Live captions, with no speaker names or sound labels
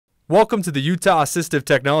Welcome to the Utah Assistive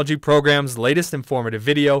Technology Program's latest informative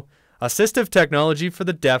video, Assistive Technology for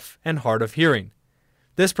the Deaf and Hard of Hearing.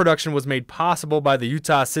 This production was made possible by the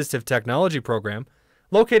Utah Assistive Technology Program,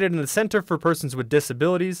 located in the Center for Persons with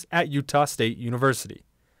Disabilities at Utah State University.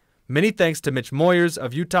 Many thanks to Mitch Moyers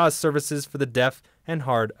of Utah's Services for the Deaf and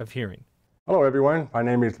Hard of Hearing. Hello everyone, my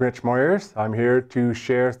name is Mitch Moyers. I'm here to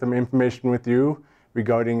share some information with you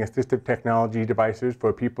regarding assistive technology devices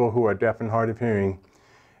for people who are deaf and hard of hearing.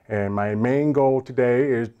 And my main goal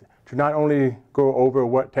today is to not only go over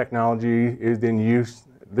what technology is in use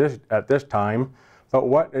at this time, but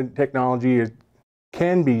what technology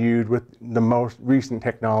can be used with the most recent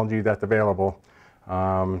technology that's available.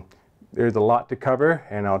 There's a lot to cover,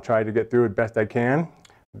 and I'll try to get through it best I can.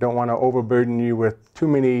 Don't want to overburden you with too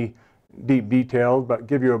many deep details, but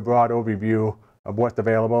give you a broad overview of what's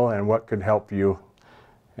available and what could help you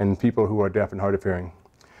and people who are deaf and hard of hearing.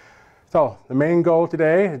 So the main goal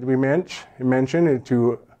today, as we mentioned, is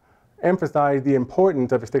to emphasize the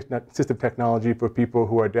importance of assistive technology for people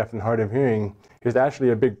who are deaf and hard of hearing. It's actually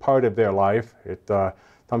a big part of their life. It's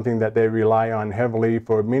something that they rely on heavily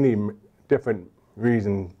for many different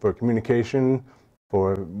reasons, for communication,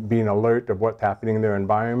 for being alert of what's happening in their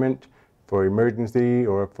environment, for emergency,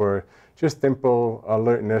 or for just simple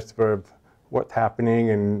alertness for what's happening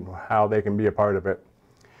and how they can be a part of it.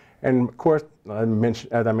 And of course,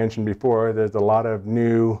 as I mentioned before, there's a lot of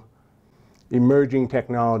new emerging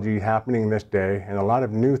technology happening this day, and a lot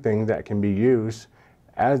of new things that can be used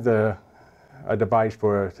as a device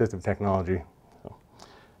for assistive technology.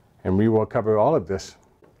 And we will cover all of this.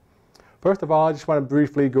 First of all, I just want to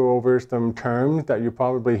briefly go over some terms that you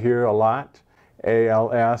probably hear a lot: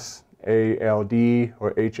 ALS, ALD,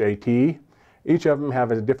 or HAT. Each of them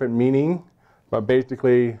have a different meaning, but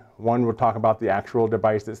basically one will talk about the actual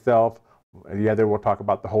device itself, the other will talk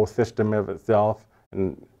about the whole system of itself,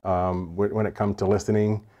 and when it comes to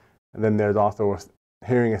listening. And then there's also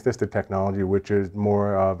hearing assisted technology, which is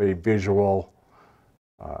more of a visual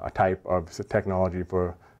type of technology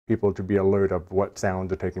for people to be alert of what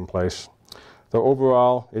sounds are taking place. So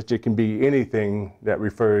overall, it can be anything that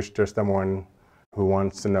refers to someone who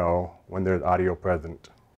wants to know when there's audio present.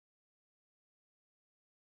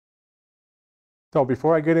 So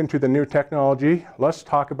before I get into the new technology, let's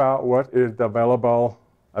talk about what is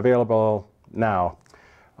available now.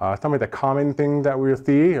 Some of the common things that we'll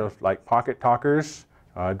see are like pocket talkers,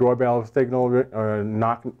 doorbell signal,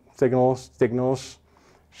 knock signals,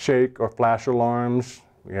 shake or flash alarms.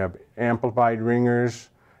 We have amplified ringers,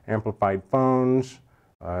 amplified phones,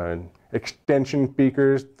 extension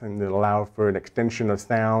speakers, and that allow for an extension of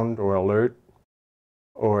sound or alert,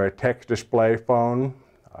 or a text display phone,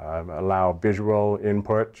 allow visual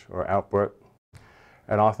input or output,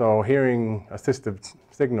 and also hearing assistive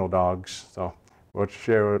signal dogs. So we're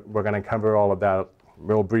going to cover all of that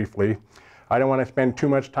real briefly. I don't want to spend too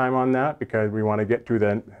much time on that because we want to get to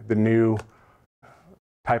the new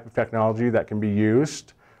type of technology that can be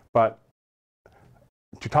used. But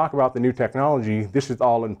to talk about the new technology, this is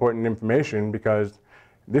all important information because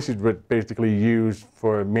this is what basically used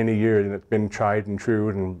for many years, and it's been tried and true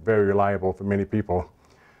and very reliable for many people.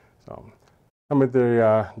 So some of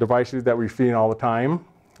the devices that we've seen all the time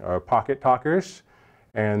are pocket talkers,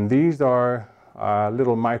 and these are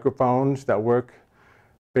little microphones that work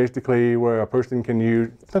basically where a person can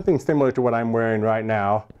use something similar to what I'm wearing right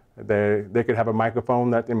now. They could have a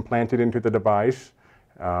microphone that's implanted into the device.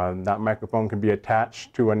 That microphone can be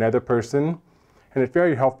attached to another person, and it's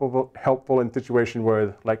very helpful in situations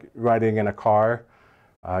where, like riding in a car,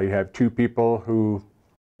 you have two people who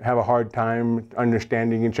have a hard time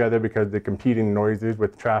understanding each other because of the competing noises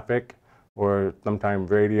with traffic, or sometimes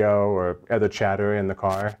radio or other chatter in the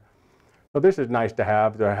car. So this is nice to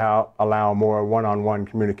have to allow more one-on-one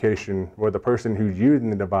communication where the person who's using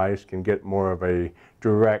the device can get more of a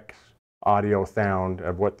direct audio sound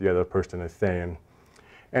of what the other person is saying.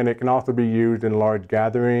 And it can also be used in large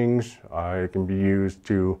gatherings. It can be used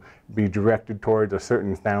to be directed towards a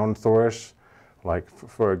certain sound source. Like,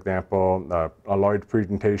 for example, a large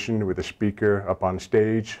presentation with a speaker up on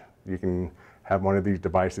stage. You can have one of these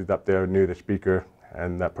devices up there near the speaker,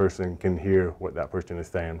 and that person can hear what that person is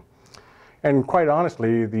saying. And quite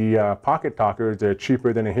honestly, the pocket talkers are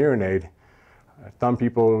cheaper than a hearing aid. Some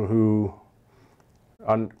people who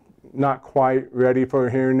are not quite ready for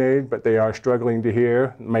a hearing aid, but they are struggling to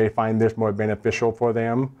hear, may find this more beneficial for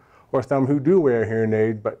them. Or some who do wear a hearing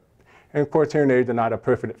aid, and of course hearing aids are not a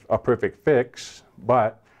perfect fix,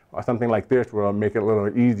 but something like this will make it a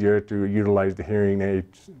little easier to utilize the hearing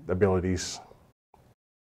aid's abilities.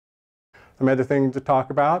 Some other things to talk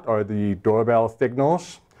about are the doorbell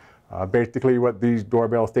signals. Basically what these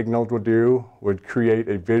doorbell signals would do would create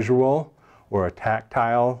a visual or a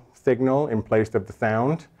tactile signal in place of the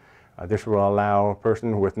sound. This will allow a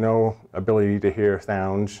person with no ability to hear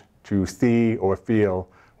sounds to see or feel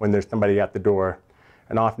when there's somebody at the door.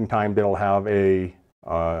 And oftentimes it'll have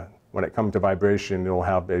when it comes to vibration, it'll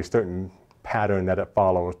have a certain pattern that it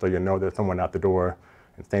follows, so you know there's someone at the door.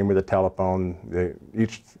 And same with the telephone.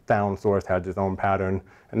 Each sound source has its own pattern,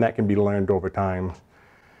 and that can be learned over time.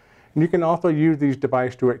 And you can also use these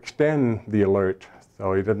devices to extend the alert.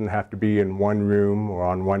 So it doesn't have to be in one room or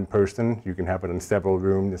on one person. You can have it in several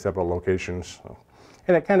rooms, in several locations.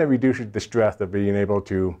 And it kind of reduces the stress of being able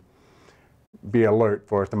to be alert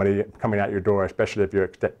for somebody coming at your door, especially if you're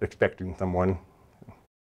expecting someone.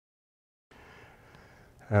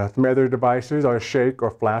 Some other devices are shake or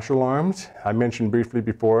flash alarms. I mentioned briefly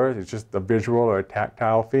before, it's just a visual or a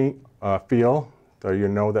tactile feel, so you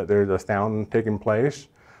know that there's a sound taking place.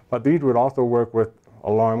 But these would also work with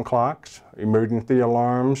alarm clocks, emergency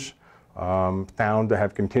alarms, sounds that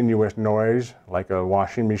have continuous noise, like a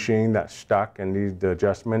washing machine that's stuck and needs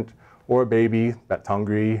adjustment, or a baby that's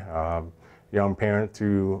hungry. Young parents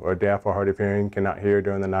who are deaf or hard of hearing cannot hear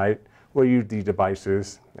during the night will use these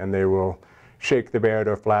devices, and they will shake the bed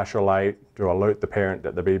or flash a light to alert the parent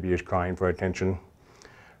that the baby is crying for attention.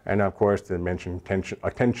 And of course, they mentioned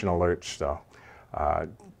attention alerts. So,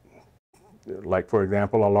 like for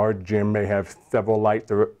example, a large gym may have several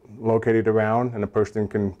lights located around, and a person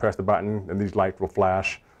can press a button and these lights will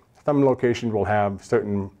flash. Some locations will have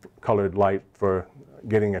certain colored light for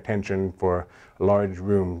getting attention for large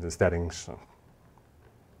rooms and settings. So.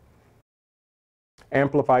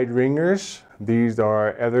 Amplified ringers, these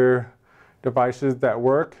are other devices that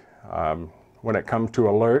work. When it comes to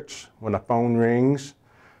alerts, when a phone rings,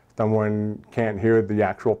 someone can't hear the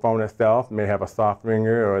actual phone itself, may have a soft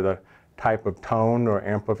ringer or the type of tone or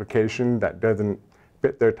amplification that doesn't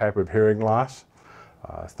fit their type of hearing loss.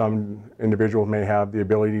 Some individuals may have the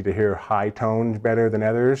ability to hear high tones better than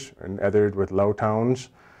others, and others with low tones.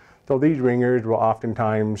 So these ringers will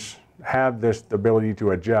oftentimes have this ability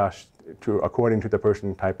to adjust according to the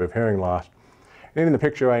person's type of hearing loss. And in the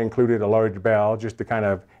picture I included a large bell just to kind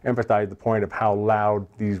of emphasize the point of how loud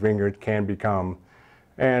these ringers can become.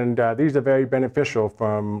 And these are very beneficial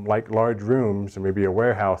from like large rooms or maybe a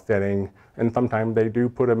warehouse setting, and sometimes they do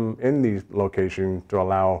put them in these locations to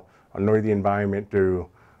allow a noisy environment to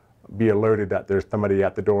be alerted that there's somebody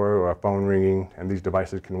at the door or a phone ringing, and these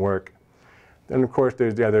devices can work. Then of course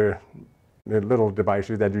there's the little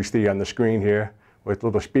devices that you see on the screen here with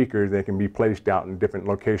little speakers. They can be placed out in different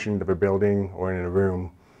locations of a building or in a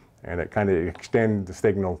room, and it kind of extends the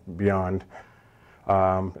signal beyond.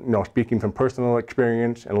 Speaking from personal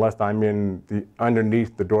experience, unless I'm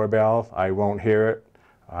underneath the doorbell, I won't hear it.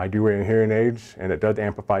 I do wear hearing aids, and it does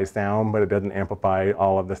amplify sound, but it doesn't amplify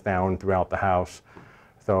all of the sound throughout the house.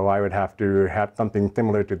 So I would have to have something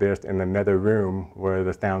similar to this in another room where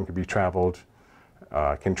the sound could be traveled,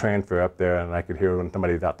 can transfer up there, and I could hear when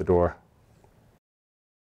somebody's at the door.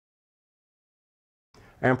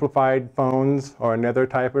 Amplified phones are another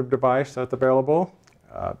type of device that's available.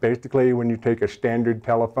 Basically, when you take a standard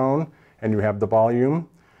telephone and you have the volume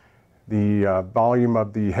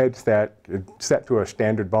of the headset is set to a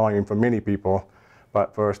standard volume for many people,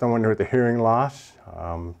 but for someone with a hearing loss,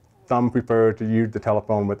 some prefer to use the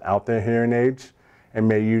telephone without their hearing aids and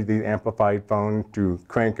may use these amplified phones to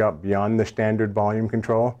crank up beyond the standard volume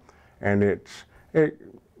control, and it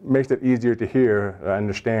makes it easier to hear,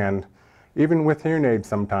 understand. Even with hearing aids,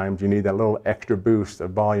 sometimes you need that little extra boost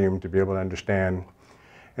of volume to be able to understand.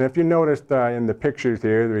 And if you notice in the pictures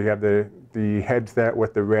here, we have the headset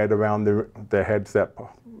with the red around the headset,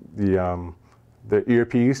 the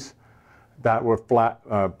earpiece, that will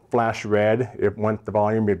flash red if once the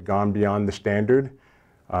volume had gone beyond the standard.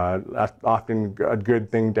 That's often a good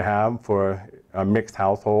thing to have for a mixed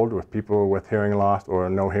household with people with hearing loss or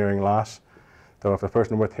no hearing loss. So if a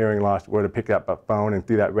person with hearing loss were to pick up a phone and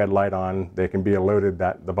see that red light on, they can be alerted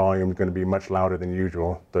that the volume is going to be much louder than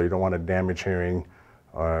usual. So you don't want to damage hearing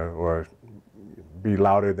or be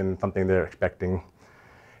louder than something they're expecting.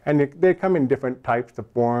 And they come in different types of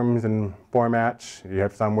forms and formats. You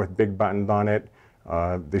have some with big buttons on it.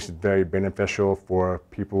 This is very beneficial for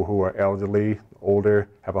people who are elderly, older,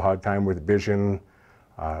 have a hard time with vision.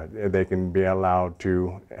 They can be allowed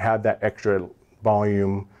to have that extra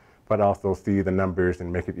volume, but also see the numbers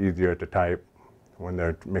and make it easier to type when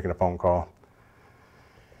they're making a phone call.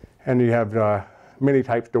 And you have many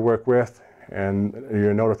types to work with, and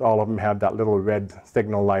you notice all of them have that little red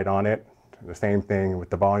signal light on it. The same thing with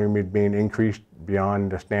the volume being increased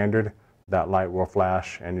beyond the standard. that light will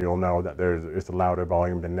flash and you'll know that it's a louder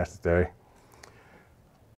volume than necessary.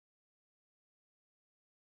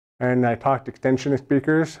 And I talked extension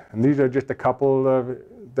speakers, and these are just a couple of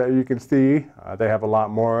that you can see. They have a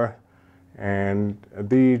lot more, and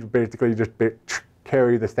these basically just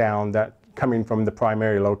carry the sound that coming from the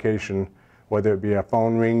primary location, whether it be a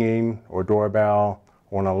phone ringing or doorbell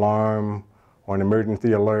or an alarm or an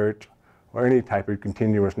emergency alert or any type of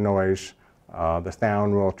continuous noise. The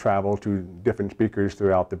sound will travel to different speakers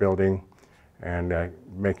throughout the building and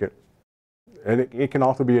make it. And it can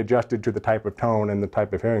also be adjusted to the type of tone and the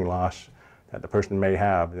type of hearing loss that the person may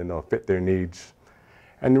have, and it'll fit their needs.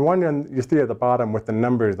 And the one you see at the bottom with the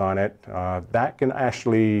numbers on it, that can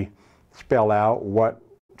actually spell out what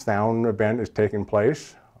sound event is taking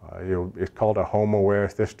place. It's called a home aware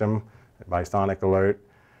system by Sonic Alert.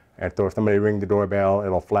 And so if somebody rings the doorbell,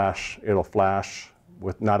 it'll flash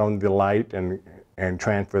with not only the light and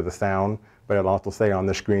transfer the sound, but it'll also say on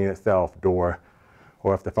the screen itself, door.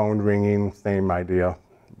 Or if the phone's ringing, same idea,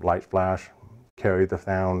 light flash, carry the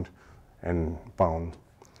sound, and phone.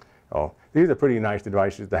 So these are pretty nice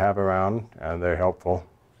devices to have around, and they're helpful.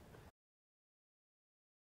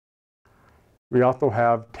 We also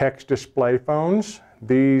have text display phones.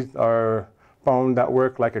 These are phones that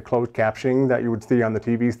work like a closed captioning that you would see on the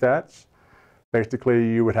TV sets.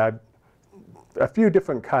 Basically, you would have a few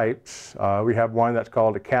different types. We have one that's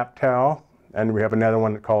called a CapTel, and we have another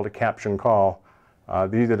one that's called a caption call.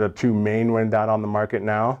 These are the two main ones out on the market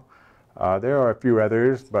now. There are a few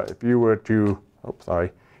others, but if you were to,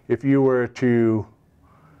 if you were to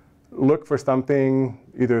look for something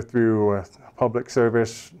either through a public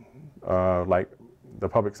service, like the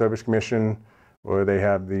Public Service Commission, or they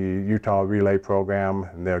have the Utah Relay Program,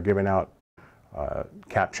 and they're giving out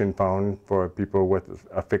caption phone for people with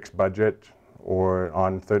a fixed budget or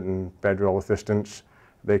on certain federal assistance.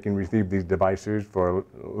 They can receive these devices for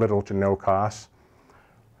little to no cost.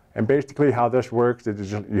 And basically how this works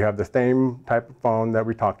is you have the same type of phone that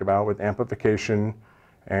we talked about with amplification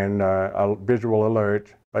and a visual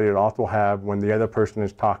alert, but it also have, when the other person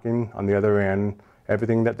is talking on the other end,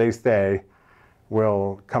 everything that they say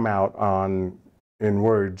will come out in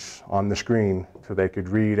words on the screen so they could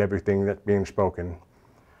read everything that's being spoken.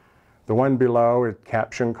 The one below is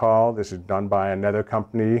caption call. This is done by another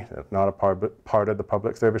company that's not a part of the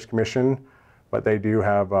Public Service Commission, but they do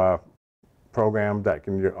have a program that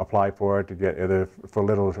can apply for it to get either for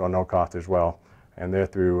little or no cost as well. And they're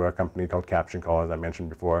through a company called Caption Call, as I mentioned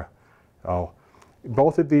before. So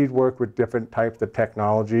both of these work with different types of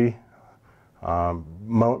technology.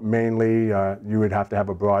 Mainly, you would have to have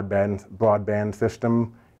a broadband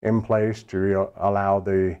system in place to allow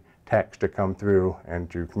the text to come through and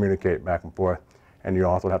to communicate back and forth. And you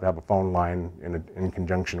also have to have a phone line in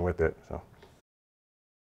conjunction with it. So.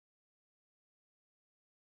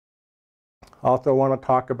 Also want to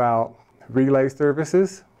talk about relay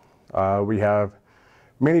services. We have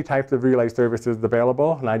many types of relay services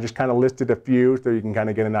available, and I just kind of listed a few so you can kind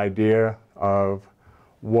of get an idea of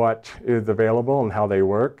what is available and how they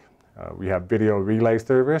work. We have video relay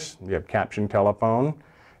service, we have caption telephone,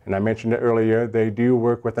 and I mentioned it earlier, they do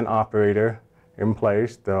work with an operator in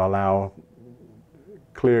place to allow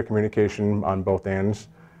clear communication on both ends.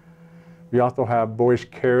 We also have voice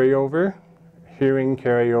carryover, hearing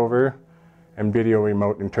carryover, and video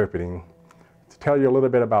remote interpreting. To tell you a little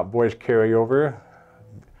bit about voice carryover,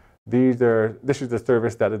 this is a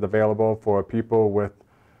service that is available for people with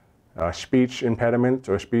speech impediments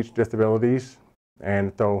or speech disabilities.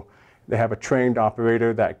 And so they have a trained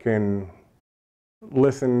operator that can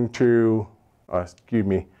listen to,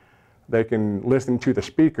 they can listen to the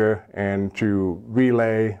speaker and to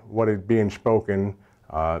relay what is being spoken.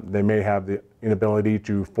 They may have the inability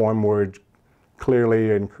to form words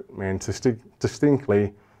clearly and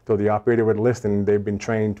distinctly, so the operator would listen. They've been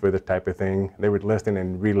trained for this type of thing. They would listen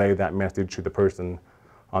and relay that message to the person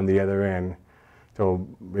on the other end, so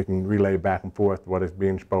we can relay back and forth what is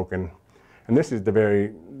being spoken. And this is the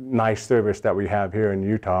very nice service that we have here in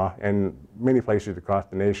Utah and many places across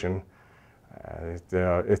the nation.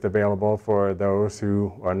 It's available for those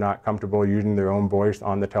who are not comfortable using their own voice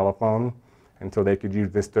on the telephone, and so they could use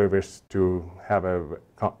this service to have a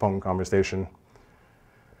phone conversation.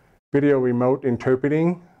 Video remote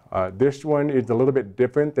interpreting. This one is a little bit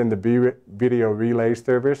different than the video relay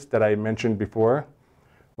service that I mentioned before.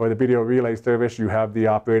 For the video relay service, you have the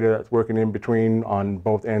operator that's working in between on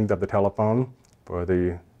both ends of the telephone for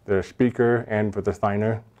the speaker and for the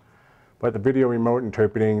signer. But the video remote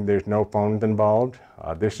interpreting, there's no phones involved.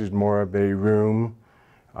 This is more of a room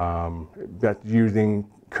that's using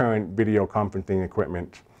current video conferencing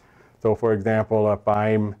equipment. So for example, if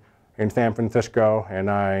I'm in San Francisco and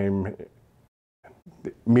I'm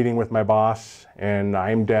meeting with my boss and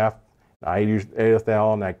I'm deaf, I use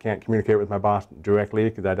ASL and I can't communicate with my boss directly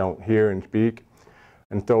because I don't hear and speak.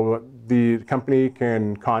 And so the company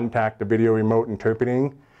can contact the video remote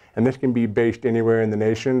interpreting, and this can be based anywhere in the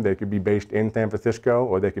nation. They could be based in San Francisco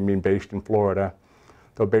or they can be based in Florida.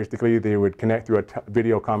 So basically they would connect through a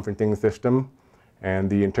video conferencing system, and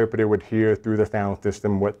the interpreter would hear through the sound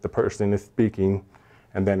system what the person is speaking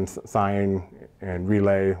and then sign and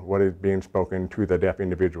relay what is being spoken to the deaf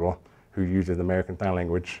individual who uses American Sign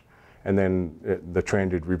Language. And then the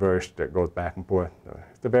trend is reversed. It goes back and forth.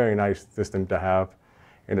 It's a very nice system to have,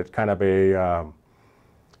 and it's kind of a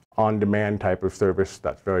on-demand type of service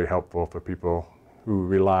that's very helpful for people who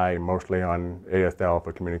rely mostly on ASL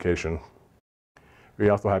for communication. We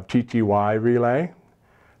also have TTY relay.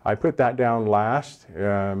 I put that down last.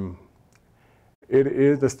 It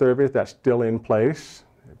is a service that's still in place.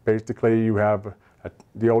 Basically, you have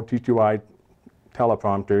the old TTY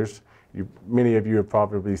teleprompters. Many of you have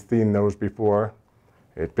probably seen those before.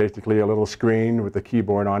 It's basically a little screen with a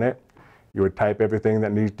keyboard on it. You would type everything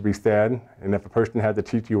that needs to be said, and if a person has a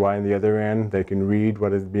TTY on the other end, they can read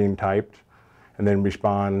what is being typed and then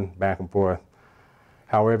respond back and forth.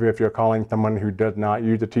 However, if you're calling someone who does not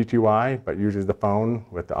use a TTY but uses the phone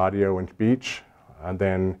with the audio and speech,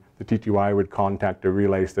 then the TTY would contact a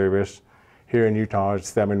relay service. Here in Utah, it's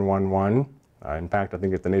 711. In fact, I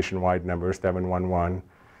think it's the nationwide number, 711.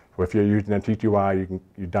 So if you're using a TTY,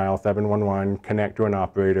 you dial 711, connect to an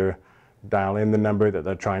operator, dial in the number that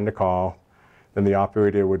they're trying to call. Then the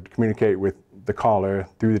operator would communicate with the caller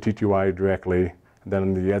through the TTY directly. And then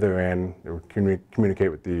on the other end, it would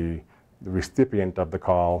communicate with the recipient of the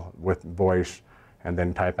call with voice, and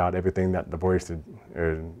then type out everything that the voice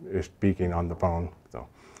is speaking on the phone. So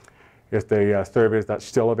it's a service that's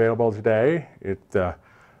still available today. It's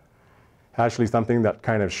actually something that's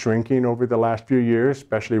kind of shrinking over the last few years,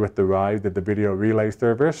 especially with the rise of the video relay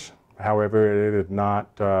service. However, it is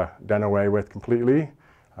not done away with completely.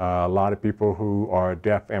 A lot of people who are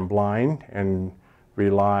deaf and blind and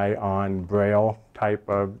rely on Braille type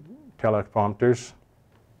of teleprompters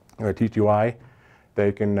or TTY,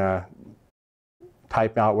 they can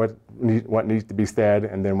type out what needs to be said,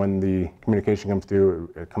 and then when the communication comes through,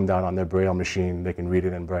 it comes out on their Braille machine. They can read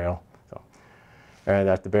it in Braille. So,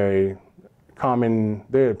 that's the very common,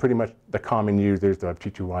 they're pretty much the common users of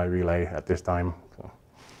TTY relay at this time. So.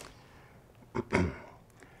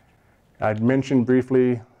 I'd mentioned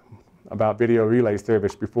briefly about video relay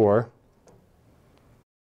service before.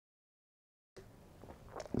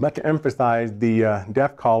 But to emphasize, the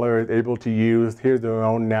deaf caller is able to use their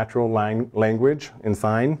own natural language and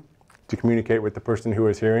sign to communicate with the person who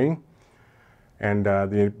is hearing. And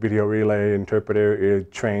the video relay interpreter is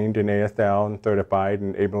trained in ASL and certified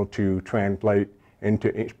and able to translate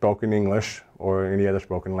into spoken English or any other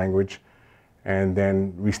spoken language, and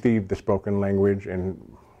then receive the spoken language and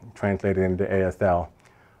translate it into ASL.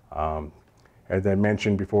 As I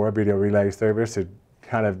mentioned before, video relay service had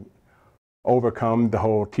kind of overcome the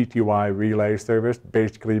whole TTY relay service,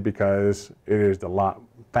 basically because it is a lot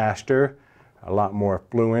faster, a lot more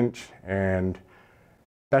fluent, and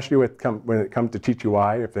especially when it comes to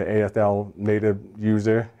TTY, if the ASL native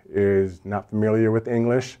user is not familiar with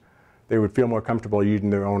English, they would feel more comfortable using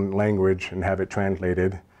their own language and have it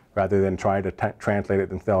translated rather than try to translate it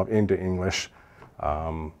themselves into English.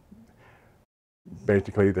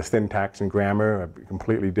 Basically, the syntax and grammar are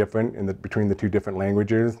completely different between the two different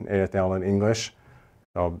languages, ASL and English.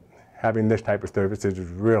 So having this type of service is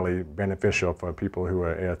really beneficial for people who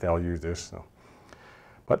are ASL users. So.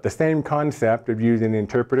 But the same concept of using an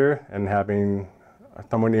interpreter and having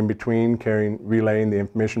someone in between relaying the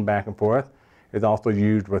information back and forth is also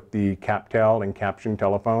used with the CapTel and captioned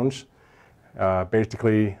telephones.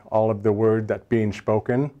 Basically, all of the word that's being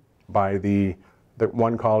spoken by the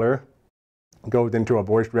one caller goes into a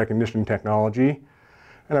voice recognition technology.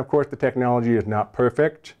 And of course, the technology is not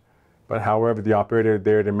perfect, but however, the operator is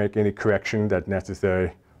there to make any correction that's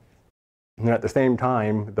necessary. And at the same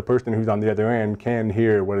time, the person who's on the other end can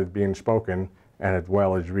hear what is being spoken and as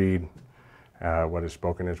well as read what is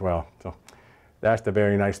spoken as well. So that's a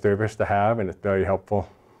very nice service to have, and it's very helpful.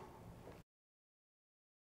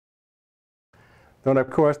 Then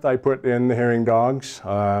of course, I put in the hearing dogs.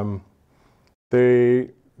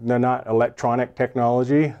 They're not electronic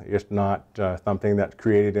technology. It's not something that's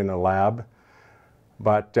created in a lab,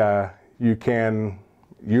 but you can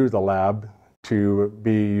use a lab to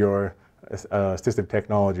be your assistive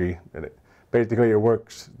technology. Basically, it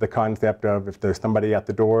works the concept of if there's somebody at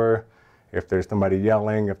the door, if there's somebody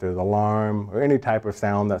yelling, if there's an alarm, or any type of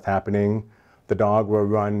sound that's happening, the dog will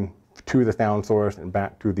run to the sound source and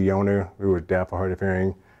back to the owner who is deaf or hard of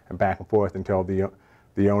hearing, and back and forth until the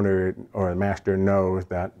owner or the master knows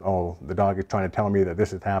that, oh, the dog is trying to tell me that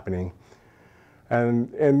this is happening.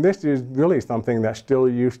 And this is really something that's still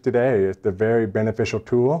used today. It's a very beneficial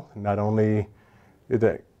tool. Not only does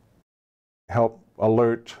it help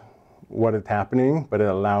alert what is happening, but it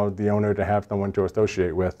allows the owner to have someone to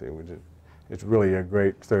associate with. It's really a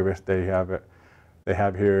great service they have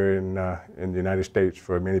here in the United States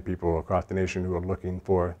for many people across the nation who are looking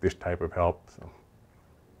for this type of help. So.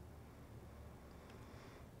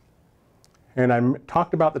 And I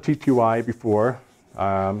talked about the T2I before.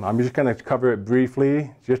 I'm just going to cover it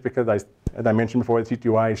briefly, just because, as I mentioned before, the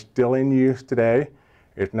T2I is still in use today.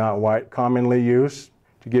 It's not commonly used.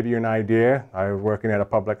 To give you an idea, I was working at a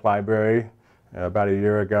public library about a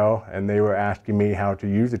year ago, and they were asking me how to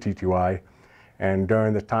use the T2I. And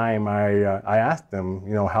during the time, I asked them,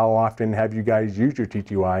 you know, how often have you guys used your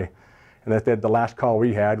T2I? And they said the last call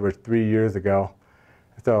we had was 3 years ago.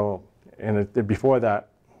 So, and before that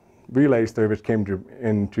relay service came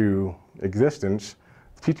into existence,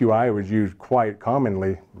 T2I was used quite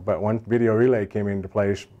commonly, but once video relay came into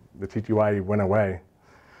place, the T2I went away.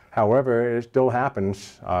 However, it still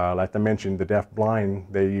happens. Like I mentioned, the deaf-blind,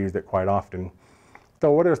 they use it quite often.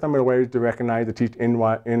 So what are some of the ways to recognize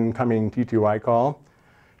the incoming T2I call?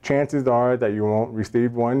 Chances are that you won't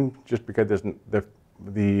receive one just because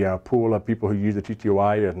the pool of people who use the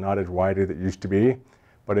T2I is not as wide as it used to be.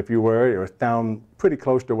 But if you were, it would sound pretty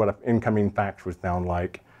close to what an incoming fax would sound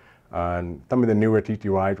like. Some of the newer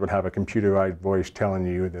T2Is would have a computerized voice telling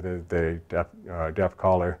you that it's a deaf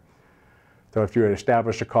caller. So if you would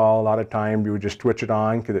establish a call, a lot of times you would just switch it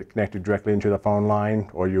on because it connected directly into the phone line,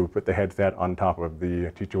 or you would put the headset on top of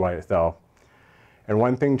the T2I itself. And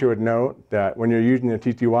one thing to note, that when you're using the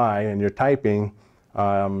T2I and you're typing,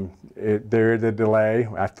 there is a delay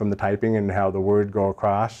from the typing and how the words go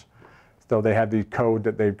across. So they have the code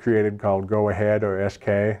that they've created called go ahead or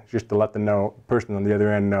SK, just to let the person on the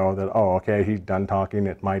other end know that, oh, okay, he's done talking,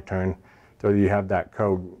 it's my turn. So you have that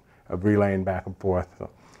code of relaying back and forth. So.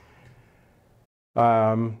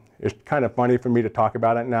 It's kind of funny for me to talk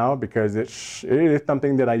about it now because it is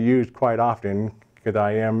something that I use quite often because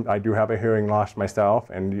I do have a hearing loss myself,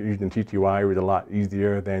 and using T2I was a lot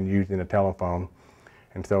easier than using a telephone.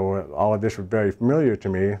 And so all of this was very familiar to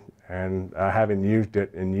me, and I haven't used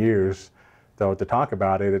it in years. So to talk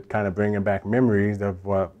about it, it's kind of bringing back memories of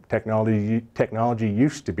what technology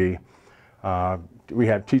used to be. We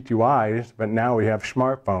have T2Is, but now we have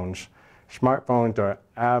smartphones. Smartphones are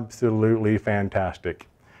absolutely fantastic,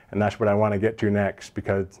 and that's what I want to get to next,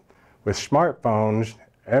 because with smartphones,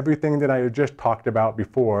 everything that I just talked about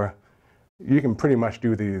before, you can pretty much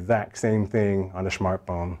do the exact same thing on a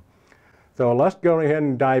smartphone. So let's go ahead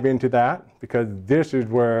and dive into that, because this is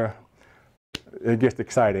where it gets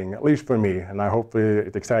exciting, at least for me, and hopefully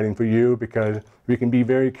it's exciting for you, because we can be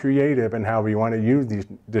very creative in how we want to use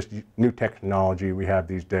this new technology we have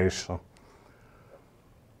these days. So.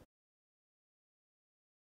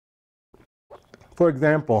 For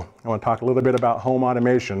example, I want to talk a little bit about home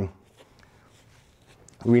automation.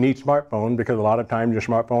 We need smartphone because a lot of times your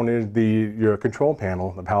smartphone is your control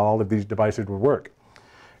panel of how all of these devices will work.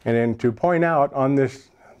 And then to point out on this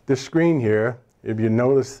screen here, if you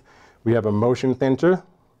notice, we have a motion sensor,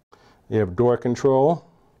 you have door control,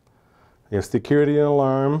 you have security and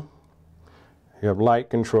alarm, you have light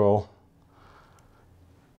control,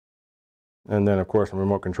 and then of course a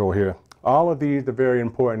remote control here. All of these are very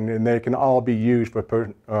important, and they can all be used for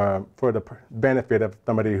the benefit of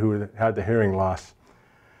somebody who had the hearing loss.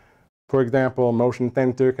 For example, a motion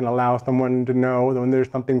sensor can allow someone to know when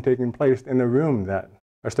there's something taking place in a room,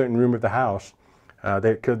 a certain room of the house,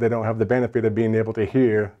 because they don't have the benefit of being able to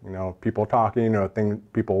hear, people talking or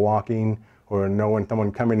people walking, or knowing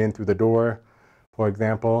someone coming in through the door, for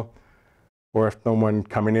example, or if someone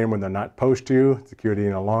coming in when they're not supposed to, security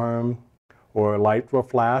and alarm. Or a light will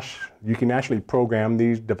flash. You can actually program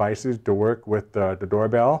these devices to work with the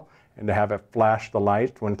doorbell and to have it flash the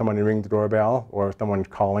light when someone rings the doorbell or if someone's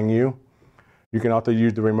calling you. You can also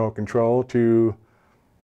use the remote control to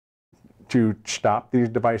stop these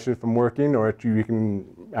devices from working, or you can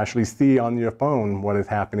actually see on your phone what is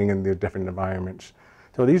happening in the different environments.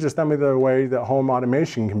 So these are some of the ways that home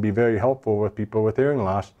automation can be very helpful with people with hearing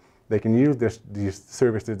loss. They can use these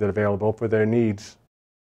services that are available for their needs.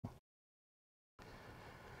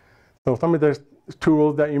 So some of the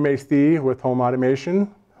tools that you may see with home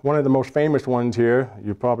automation, one of the most famous ones here,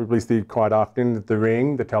 you probably see quite often, is the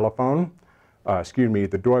Ring, the telephone,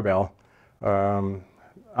 the doorbell.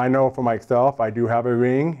 I know for myself, I do have a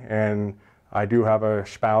Ring, and I do have a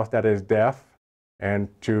spouse that is deaf, And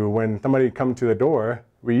to when somebody comes to the door,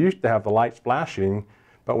 we used to have the lights flashing,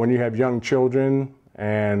 but when you have young children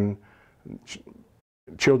and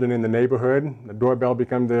children in the neighborhood, the doorbell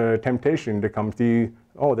becomes a temptation to come see,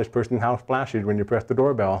 oh, this person's house flashes when you press the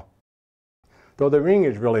doorbell. So the ring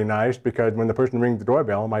is really nice because when the person rings the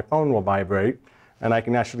doorbell, my phone will vibrate and I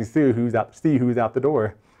can actually see who's out the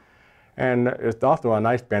door. And it's also a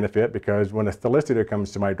nice benefit because when a solicitor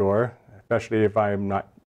comes to my door, especially if I'm not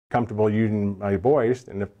comfortable using my voice,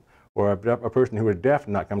 or a person who is deaf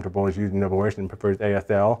and not comfortable using their voice and prefers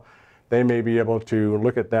ASL, they may be able to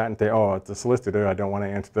look at that and say, oh, it's a solicitor, I don't want to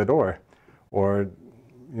answer the door. Or,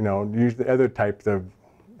 you know, use the other types of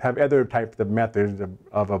methods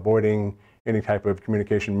of avoiding any type of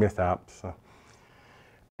communication mishaps. So.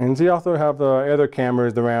 And so you also have the other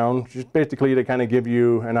cameras around, just basically to kind of give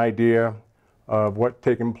you an idea of what's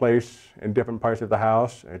taking place in different parts of the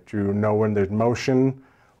house, to know when there's motion,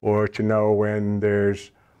 or to know when there's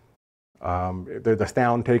a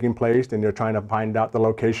sound taking place and you're trying to find out the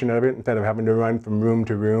location of it. Instead of having to run from room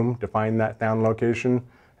to room to find that sound location,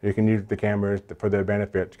 you can use the cameras for their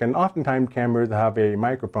benefit. And oftentimes cameras have a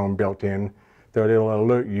microphone built in, so it'll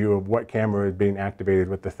alert you of what camera is being activated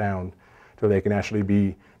with the sound, so they can actually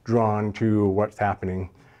be drawn to what's happening.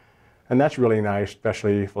 And that's really nice,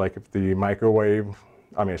 especially if the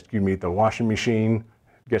the washing machine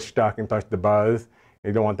gets stuck and starts to buzz.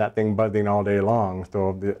 You don't want that thing buzzing all day long.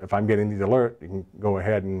 So if I'm getting these alerts, you can go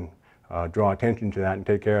ahead and draw attention to that and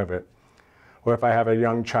take care of it. Or if I have a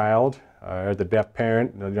young child, as a deaf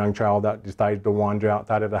parent, a young child that decides to wander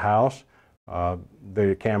outside of the house,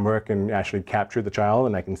 the camera can actually capture the child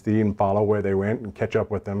and I can see and follow where they went and catch up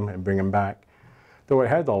with them and bring them back. So it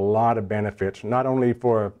has a lot of benefits, not only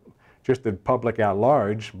for just the public at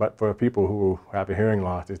large, but for people who have a hearing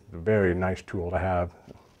loss. It's a very nice tool to have.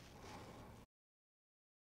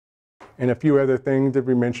 And a few other things that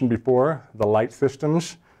we mentioned before, the light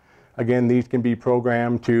systems. Again, these can be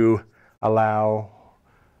programmed to allow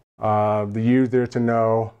the user to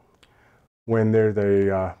know when there's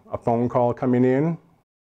a phone call coming in,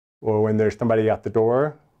 or when there's somebody at the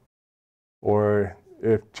door, or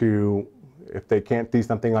if they can't see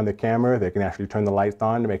something on the camera, they can actually turn the lights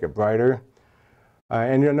on to make it brighter.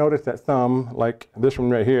 And you'll notice that some, like this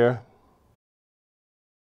one right here,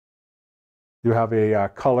 you have a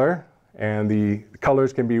color, and the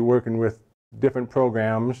colors can be working with different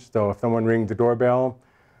programs. So if someone rings the doorbell,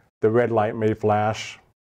 the red light may flash.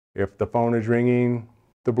 If the phone is ringing,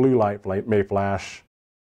 the blue light may flash.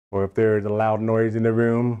 Or if there's a loud noise in the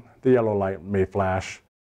room, the yellow light may flash.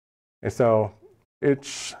 And so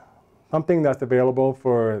it's something that's available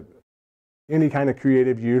for any kind of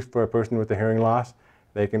creative use for a person with a hearing loss.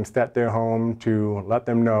 They can set their home to let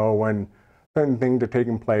them know when certain things are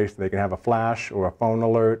taking place. They can have a flash or a phone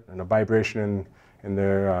alert and a vibration in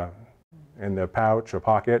their pouch or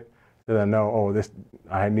pocket, so they know, oh,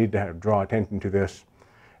 I need to draw attention to this.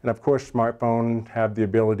 And of course, smartphones have the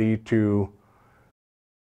ability to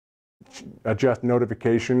adjust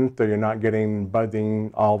notifications so you're not getting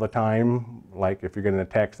buzzing all the time. Like if you're getting a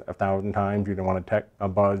text 1,000 times, you don't want to text a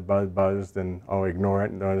buzz, then ignore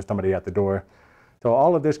it, and there's somebody at the door. So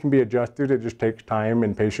all of this can be adjusted. It just takes time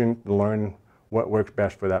and patience to learn what works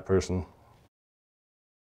best for that person.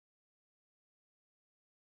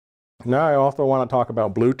 Now I also want to talk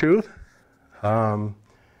about Bluetooth.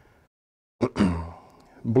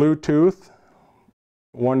 Bluetooth,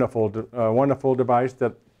 wonderful device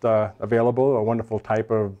that's available, a wonderful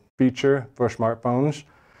type of feature for smartphones.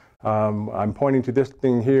 I'm pointing to this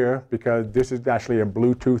thing here because this is actually a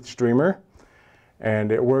Bluetooth streamer,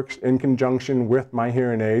 and it works in conjunction with my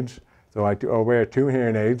hearing aids. So I wear 2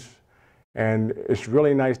 hearing aids, and it's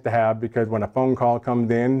really nice to have because when a phone call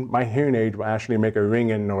comes in, my hearing aid will actually make a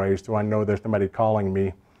ringing noise so I know there's somebody calling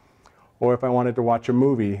me. Or if I wanted to watch a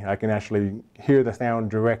movie, I can actually hear the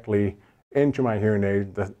sound directly into my hearing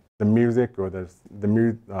aid, the music or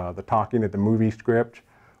the talking of the movie script,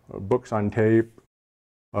 or books on tape,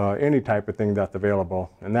 any type of thing that's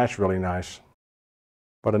available, and that's really nice.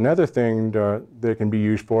 But another thing that they can be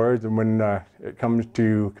used for is when it comes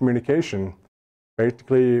to communication.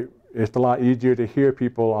 Basically, it's a lot easier to hear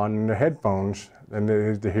people on the headphones than it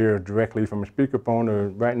is to hear directly from a speakerphone or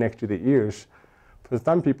right next to the ears. For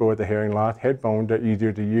some people with a hearing loss, headphones are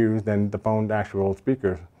easier to use than the phone's actual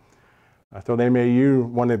speakers. So they may use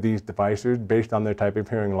one of these devices based on their type of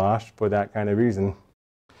hearing loss for that kind of reason.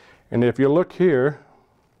 And if you look here,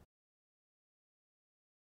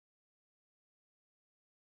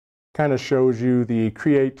 kind of shows you the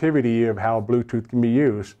creativity of how Bluetooth can be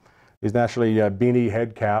used. It's actually a beanie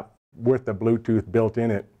head cap with the Bluetooth built in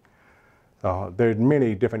it. So there's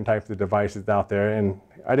many different types of devices out there, and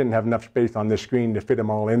I didn't have enough space on this screen to fit them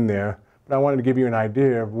all in there, but I wanted to give you an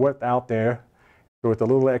idea of what's out there. So with a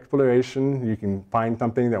little exploration, you can find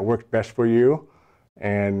something that works best for you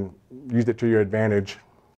and use it to your advantage.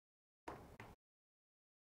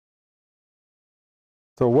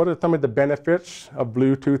 So what are some of the benefits of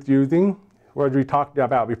Bluetooth using? What we talked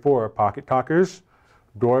about before: pocket talkers,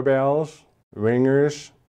 doorbells,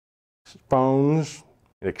 ringers, phones,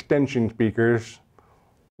 extension speakers,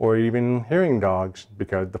 or even hearing dogs,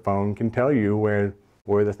 because the phone can tell you where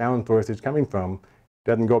the sound source is coming from.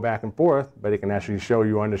 It doesn't go back and forth, but it can actually show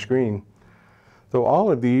you on the screen. So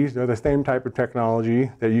all of these are the same type of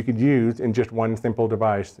technology that you could use in just one simple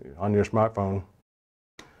device on your smartphone.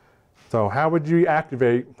 So how would you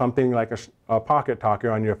activate something like a pocket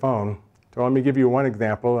talker on your phone? So let me give you one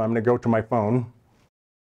example. I'm going to go to my phone,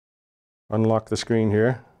 unlock the screen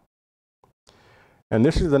here. And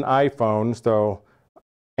this is an iPhone, so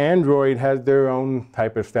Android has their own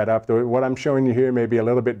type of setup. So what I'm showing you here may be a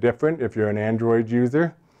little bit different if you're an Android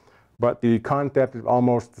user, but the concept is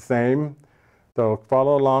almost the same. So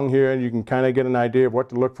follow along here and you can kind of get an idea of what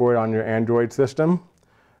to look for on your Android system.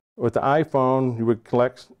 With the iPhone, you would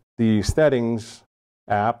select the Settings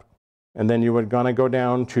app, and then you would gonna go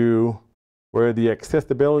down to where the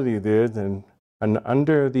accessibility is, and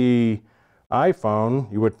under the iPhone,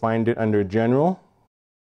 you would find it under General.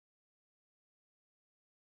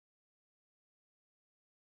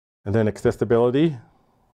 And then Accessibility.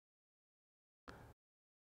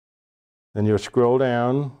 Then you'll scroll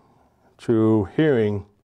down to Hearing.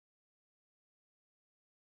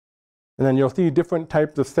 And then you'll see different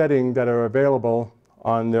types of settings that are available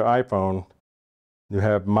on their iPhone. You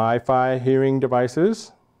have MiFi hearing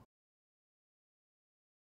devices.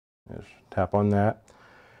 Just tap on that.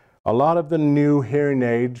 A lot of the new hearing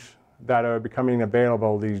aids that are becoming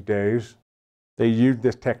available these days, they use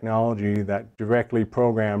this technology that directly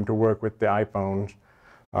programmed to work with the iPhones.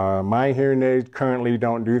 My hearing aids currently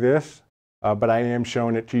don't do this, but I am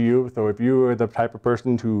showing it to you. So if you are the type of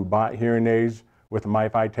person who bought hearing aids with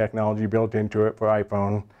MiFi technology built into it for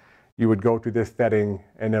iPhone, you would go to this setting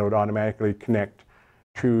and it would automatically connect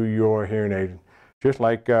to your hearing aid. Just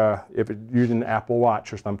like if it's using an Apple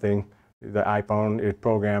Watch or something, the iPhone is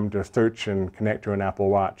programmed to search and connect to an Apple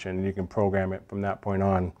Watch, and you can program it from that point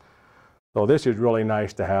on. So this is really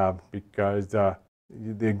nice to have, because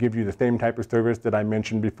they give you the same type of service that I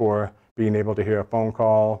mentioned before, being able to hear a phone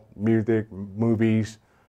call, music, movies,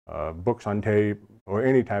 books on tape, or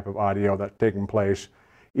any type of audio that's taking place.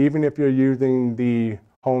 Even if you're using the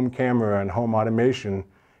home camera and home automation,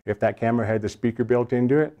 if that camera had the speaker built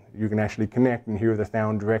into it, you can actually connect and hear the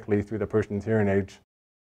sound directly through the person's hearing aids.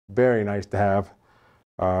 Very nice to have,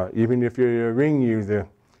 even if you're a Ring user.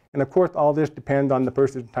 And of course, all this depends on the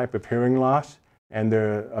person's type of hearing loss and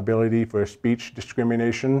their ability for speech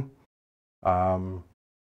discrimination. But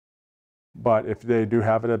if they do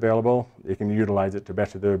have it available, they can utilize it to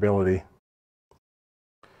best of their ability.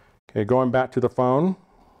 Okay, going back to the phone.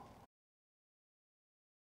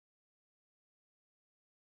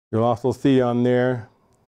 You'll also see on there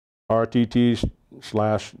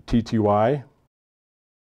RTT/TTY.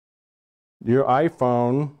 Your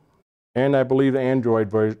iPhone, and I believe the Android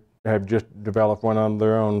version, have just developed one on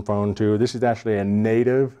their own phone too. This is actually a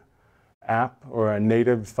native app or a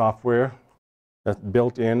native software that's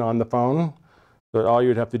built in on the phone. So all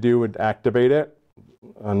you'd have to do would activate it.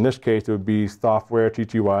 In this case, it would be software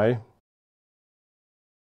TTY.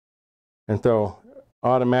 And so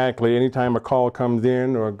automatically, anytime a call comes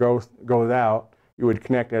in or goes out, you would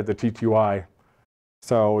connect as a TTY.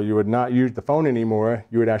 So you would not use the phone anymore.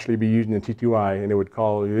 You would actually be using the TTY, and it would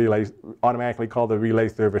automatically call the relay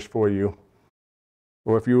service for you.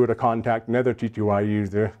 Or if you were to contact another TTY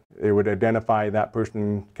user, it would identify that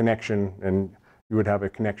person's connection, and you would have a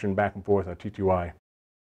connection back and forth, a TTY.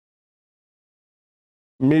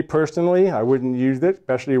 Me personally, I wouldn't use it,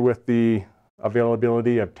 especially with the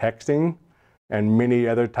availability of texting and many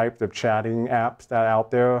other types of chatting apps that are out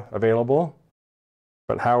there available.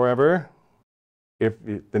 But however, if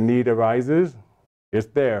the need arises, it's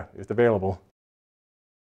there, it's available.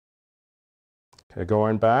 Okay,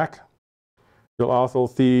 going back, you'll also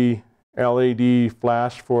see LED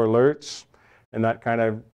flash for alerts, and that kind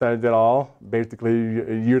of says it all. Basically,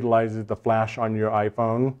 it utilizes the flash on your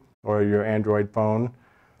iPhone or your Android phone.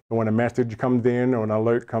 So when a message comes in or an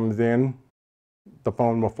alert comes in, the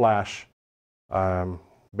phone will flash.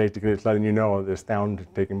 Basically, it's letting you know there's sound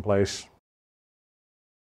taking place.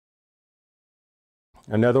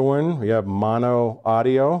 Another one, we have mono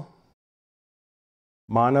audio.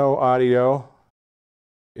 Mono audio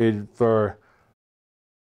is for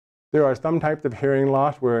There are some types of hearing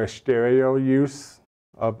loss where stereo use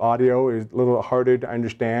of audio is a little harder to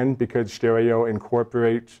understand because stereo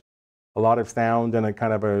incorporates a lot of sound in a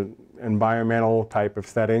kind of an environmental type of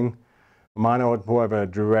setting. Mono is more of a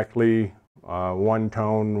directly one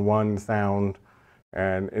tone, one sound,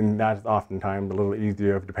 and that's oftentimes a little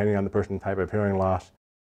easier, depending on the person's type of hearing loss,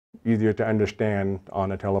 easier to understand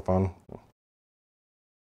on a telephone.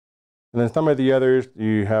 And then some of the others,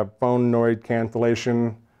 you have phone noise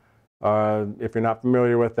cancellation. If you're not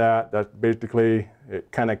familiar with that, that's basically,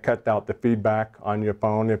 it kind of cuts out the feedback on your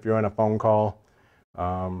phone if you're on a phone call.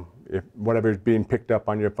 If whatever is being picked up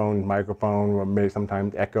on your phone's microphone may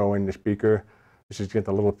sometimes echo in the speaker. This is just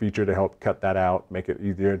a little feature to help cut that out, make it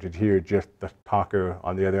easier to hear just the talker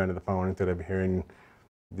on the other end of the phone instead of hearing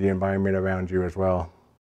the environment around you as well.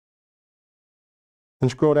 And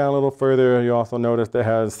scroll down a little further, you also notice it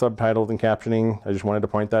has subtitles and captioning. I just wanted to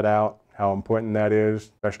point that out, how important that is,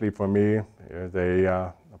 especially for me as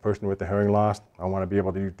a person with a hearing loss. I want to be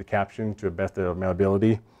able to use the caption to the best of my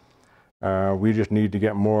ability. We just need to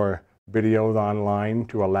get more videos online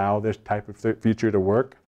to allow this type of feature to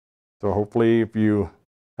work. So hopefully if you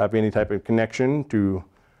have any type of connection to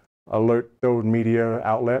alert those media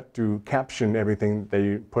outlets to caption everything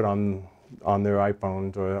they put on their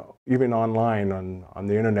iPhones or even online on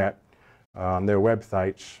the internet, on their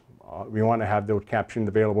websites, we want to have those captions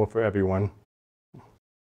available for everyone.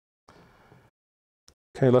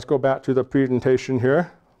 Okay, let's go back to the presentation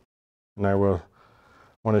here. And I will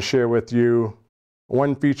want to share with you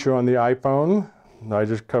one feature on the iPhone that I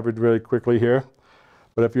just covered really quickly here.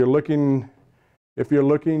 But if you're looking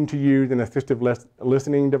to use an assistive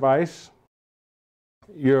listening device,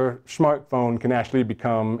 your smartphone can actually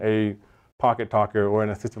become a pocket talker or an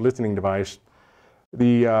assistive listening device.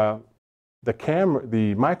 The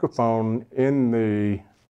microphone in the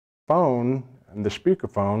phone and the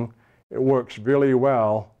speakerphone, it works really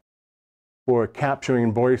well for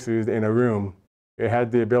capturing voices in a room. It has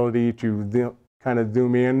the ability to kind of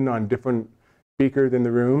zoom in on different speakers in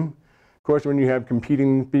the room. Of course, when you have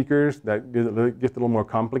competing speakers, that gets a little more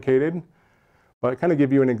complicated. But kind of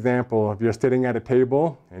give you an example. If you're sitting at a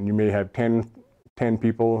table and you may have 10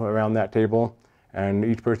 people around that table, and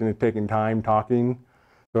each person is taking time talking.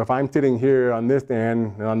 So if I'm sitting here on this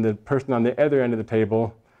end, and on the person on the other end of the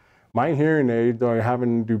table, my hearing aids are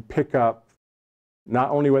having to pick up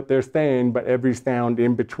not only what they're saying, but every sound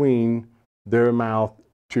in between their mouth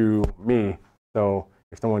to me. So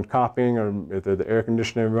if someone's coughing, or if there's the air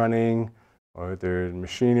conditioner running, or if there's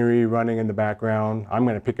machinery running in the background, I'm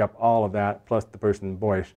going to pick up all of that plus the person's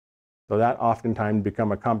voice. So that oftentimes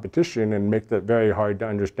becomes a competition and makes it very hard to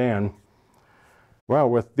understand. Well,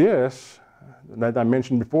 with this, as I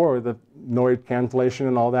mentioned before, the noise cancellation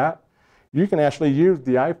and all that, you can actually use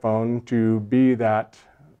the iPhone to be that,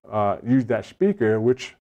 use that speaker,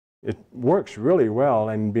 which it works really well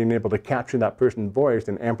in being able to capture that person's voice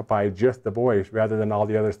and amplify just the voice rather than all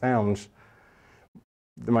the other sounds.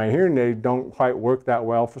 My hearing aids don't quite work that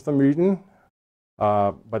well for some reason,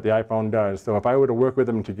 but the iPhone does. So if I were to work with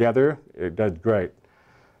them together, it does great.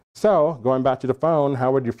 So going back to the phone,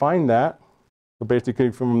 how would you find that? So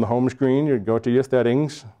basically from the home screen, you'd go to your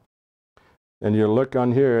settings, and you look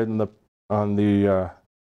on here on the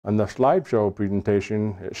slideshow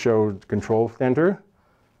presentation. It shows Control Center.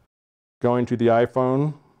 Going to the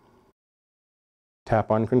iPhone,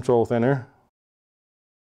 tap on Control Center.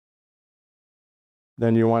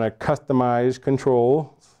 Then you want to customize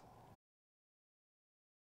controls.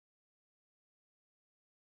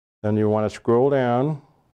 Then you want to scroll down.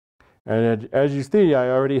 And as you see, I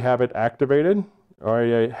already have it activated. I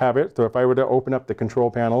already have it. So if I were to open up the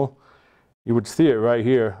control panel, you would see it right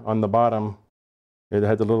here on the bottom. It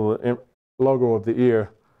has a little logo of the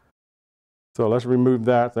ear. So let's remove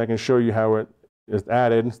that so I can show you how it is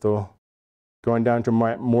added. So going down to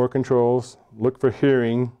more controls, look for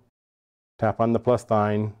hearing, tap on the plus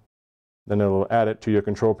sign, then it'll add it to your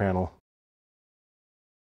control panel.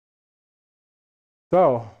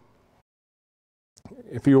 So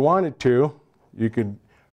if you wanted to, you could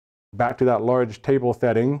back to that large table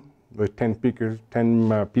setting with 10 speakers,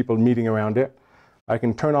 10 people meeting around it. I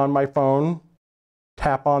can turn on my phone,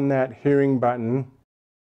 tap on that hearing button.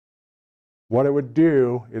 What it would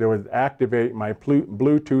do, it would activate my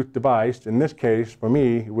Bluetooth device. In this case, for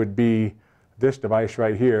me, it would be this device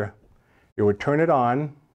right here. It would turn it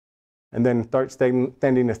on and then start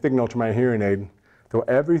sending a signal to my hearing aid. So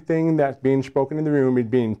everything that's being spoken in the room is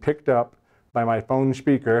being picked up by my phone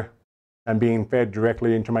speaker and being fed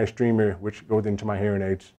directly into my streamer, which goes into my hearing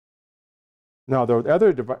aids. Now, those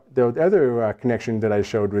other connections that I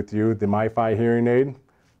showed with you, the MiFi hearing aid,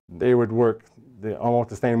 they would work almost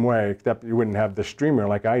the same way, except you wouldn't have the streamer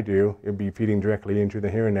like I do. It would be feeding directly into the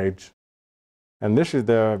hearing aids. And this is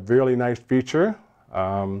the really nice feature.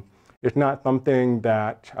 It's not something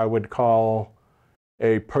that I would call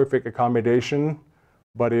a perfect accommodation,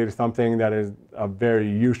 but it is something that is a very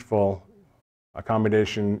useful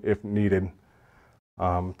accommodation if needed.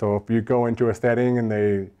 So if you go into a setting and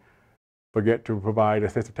they forget to provide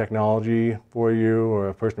assistive technology for you or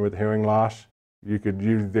a person with hearing loss, you could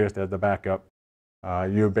use this as a backup.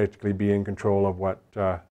 You'll basically be in control of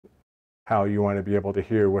how you want to be able to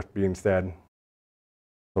hear what's being said.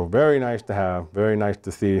 So very nice to have, very nice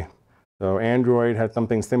to see. So Android has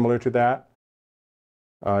something similar to that.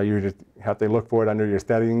 You just have to look for it under your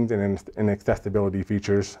settings and in accessibility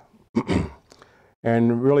features.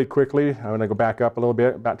 And really quickly, I'm going to go back up a little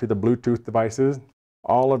bit, back to the Bluetooth devices.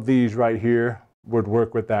 All of these right here would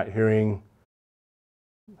work with that hearing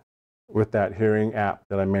app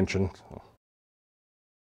that I mentioned. So,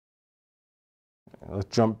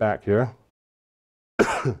 let's jump back here.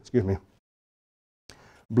 Excuse me.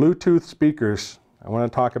 Bluetooth speakers. I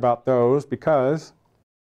want to talk about those because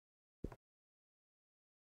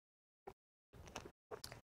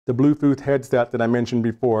the Bluetooth headset that I mentioned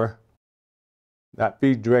before, that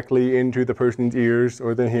feeds directly into the person's ears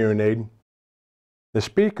or the hearing aid. The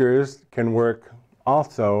speakers can work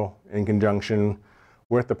also in conjunction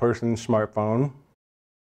with the person's smartphone,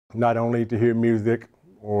 not only to hear music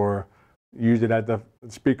or use it as a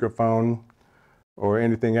speakerphone or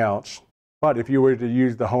anything else, but if you were to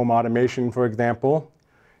use the home automation, for example,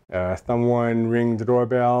 someone rings the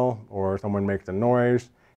doorbell or someone makes a noise,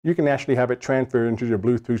 you can actually have it transfer into your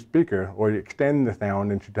Bluetooth speaker or you extend the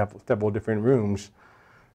sound into several different rooms.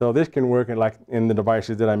 So this can work like in the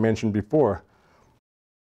devices that I mentioned before.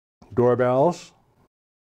 Doorbells,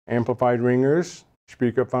 amplified ringers,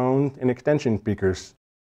 speakerphones, and extension speakers.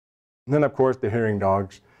 And then of course the hearing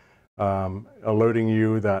dogs, alerting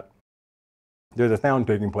you that there's a sound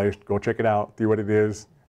taking place. Go check it out, see what it is,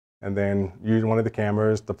 and then use one of the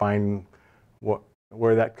cameras to find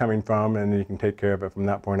where that's coming from, and you can take care of it from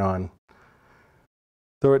that point on.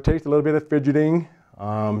 So it takes a little bit of fidgeting.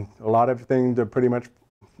 A lot of things are pretty much,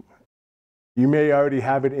 you may already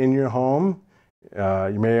have it in your home.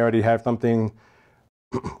 You may already have something,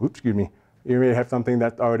 oops, excuse me, you may have something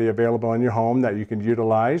that's already available in your home that you can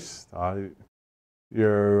utilize.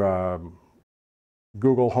 Your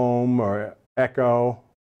Google Home or Echo,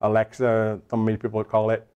 Alexa, some many people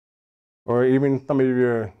call it. Or even some of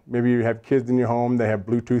maybe you have kids in your home, they have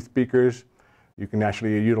Bluetooth speakers. You can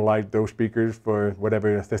actually utilize those speakers for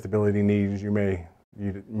whatever accessibility needs you may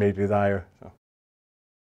desire. So.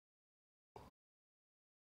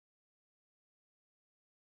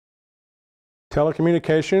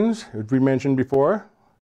 Telecommunications, as we mentioned before.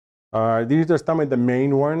 These are some of the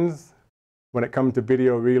main ones when it comes to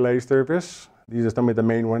video relay service. These are some of the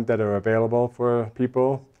main ones that are available for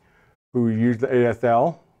people who use the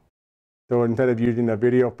ASL. So instead of using a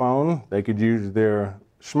video phone, they could use their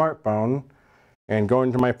smartphone. And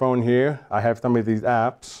going to my phone here, I have some of these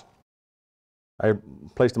apps. I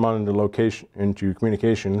placed them on the location into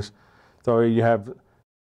communications. So you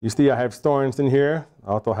see I have Storms in here.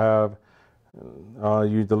 I also have, I'll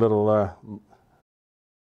use the little,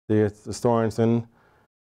 the Sorensen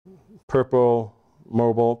Purple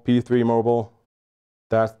Mobile, P3 Mobile.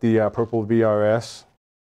 That's the Purple VRS.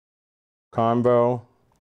 Convo.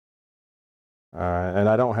 And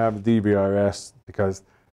I don't have the VRS because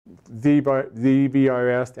the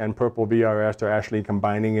VRS and Purple VRS are actually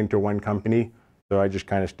combining into one company. So I just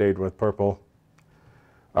kind of stayed with Purple.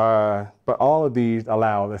 But all of these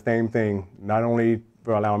allow the same thing, not only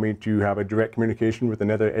for allowing me to have a direct communication with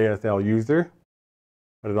another ASL user,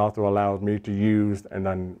 but it also allows me to use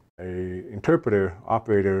an interpreter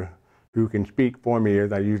operator who can speak for me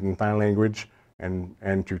as I use in sign language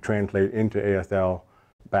and to translate into ASL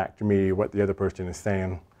back to me what the other person is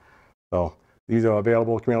saying. So these are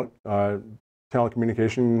available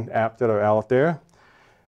telecommunication apps that are out there.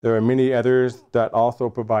 There are many others that also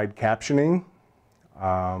provide captioning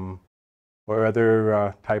or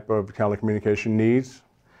other type of telecommunication needs.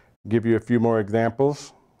 Give you a few more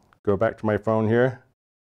examples. Go back to my phone here.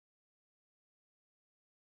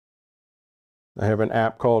 I have an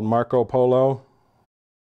app called Marco Polo.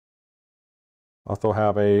 Also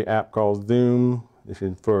have an app called Zoom. This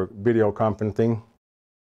is for video conferencing.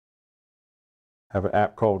 Have an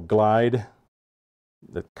app called Glide.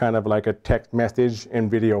 That's kind of like a text message in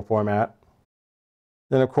video format.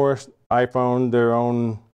 Then of course, iPhone, their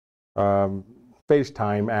own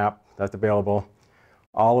FaceTime app that's available.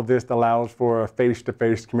 All of this allows for a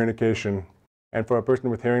face-to-face communication. And for a person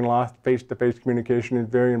with hearing loss, face-to-face communication is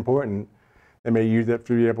very important. They may use it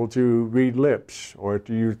to be able to read lips, or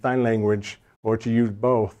to use sign language, or to use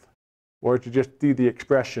both, or to just see the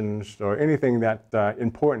expressions, or anything that's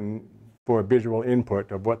important for visual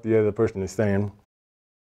input of what the other person is saying.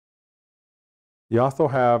 You also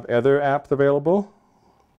have other apps available.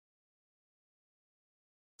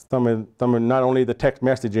 Some are not only the text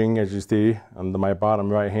messaging, as you see on my bottom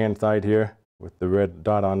right-hand side here with the red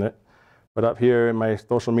dot on it, but up here in my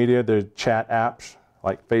social media, there's chat apps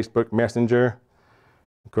like Facebook Messenger.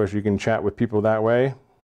 Of course, you can chat with people that way.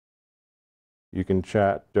 You can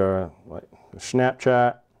chat like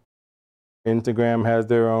Snapchat. Instagram has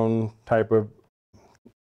their own type of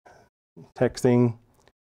texting.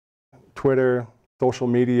 Twitter, social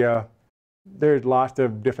media. There's lots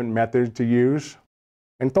of different methods to use.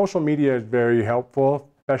 And social media is very helpful,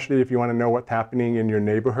 especially if you want to know what's happening in your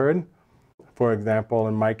neighborhood. For example,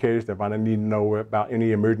 in my case, if I need to know about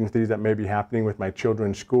any emergencies that may be happening with my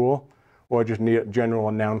children's school, or just need general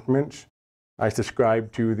announcements, I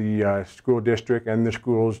subscribe to the school district and the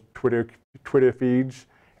school's Twitter feeds,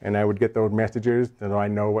 and I would get those messages so I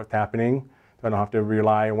know what's happening, so I don't have to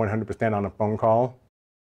rely 100% on a phone call.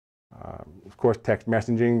 Of course, text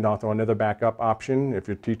messaging is also another backup option if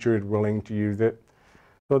your teacher is willing to use it.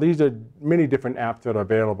 So these are many different apps that are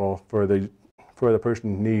available for the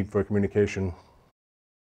person's need for communication.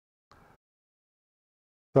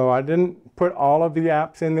 So I didn't put all of the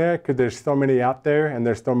apps in there because there's so many out there, and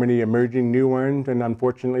there's so many emerging new ones, and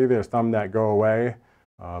unfortunately there's some that go away.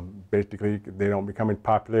 Basically, they don't become as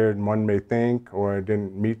popular as one may think, or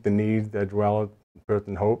didn't meet the needs as well as the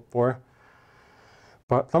person hoped for.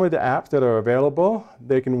 But some of the apps that are available,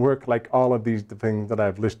 they can work like all of these things that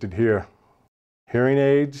I've listed here. Hearing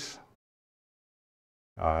aids,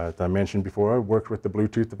 as I mentioned before, works with the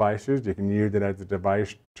Bluetooth devices. You can use it as a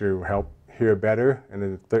device to help hear better in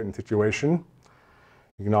a certain situation.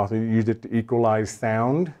 You can also use it to equalize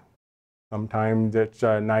sound. Sometimes it's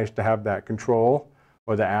nice to have that control,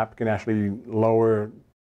 or the app can actually lower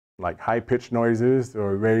like high-pitched noises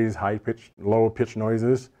or raise high-pitched, low-pitched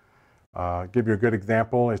noises. Give you a good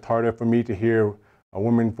example. It's harder for me to hear a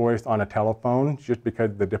woman's voice on a telephone just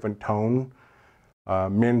because of the different tone.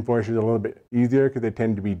 Men's voices are a little bit easier because they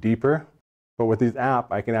tend to be deeper. But with this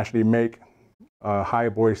app, I can actually make a high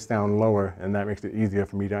voice sound lower, and that makes it easier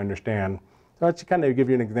for me to understand. So that's to kind of give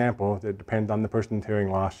you an example. It depends on the person's hearing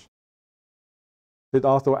loss. There's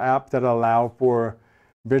also apps that allow for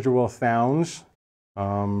visual sounds.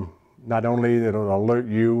 Not only that it'll alert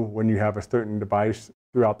you when you have a certain device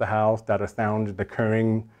throughout the house that a sound is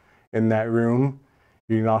occurring in that room,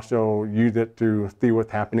 you can also use it to see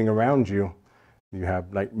what's happening around you. You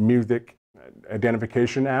have like music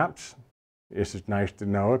identification apps. It's just nice to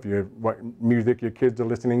know what music your kids are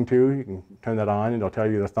listening to. You can turn that on and it'll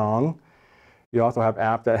tell you the song. You also have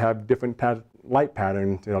apps that have different light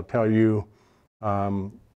patterns. It'll tell you,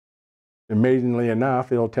 amazingly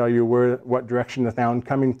enough, it'll tell you what direction the sound's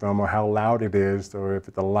coming from, or how loud it is, or if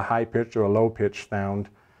it's a high pitch or a low pitch sound.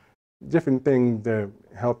 Different things that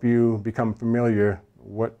help you become familiar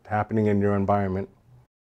with what's happening in your environment.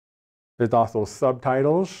 There's also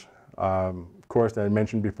subtitles. Of course, as I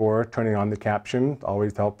mentioned before, turning on the caption is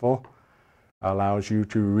always helpful. Allows you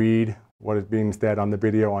to read what is being said on the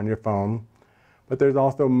video on your phone. But there's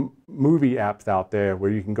also movie apps out there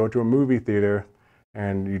where you can go to a movie theater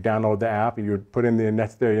and you download the app and you put in the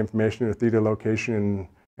necessary information, the theater location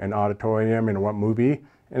and auditorium and what movie,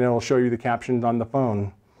 and it'll show you the captions on the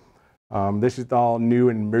phone. This is all new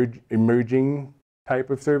and emerging type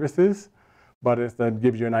of services, but it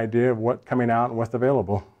gives you an idea of what's coming out and what's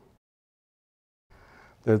available.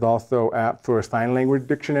 There's also apps for a sign language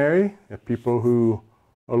dictionary. If people who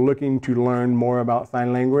are looking to learn more about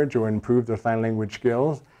sign language or improve their sign language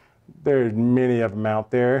skills, there's many of them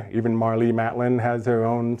out there. Even Marlee Matlin has her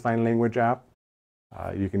own sign language app.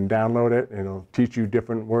 You can download it, and it'll teach you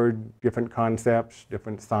different words, different concepts,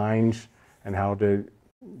 different signs, and how to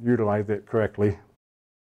utilize it correctly.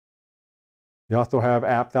 You also have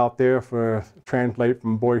apps out there for translate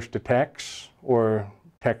from voice to text or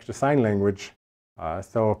text to sign language.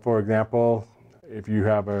 So for example, if you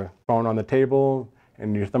have a phone on the table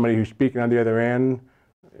and you're somebody who's speaking on the other end,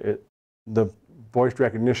 the voice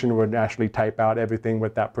recognition would actually type out everything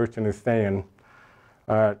what that person is saying.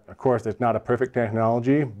 Of course, it's not a perfect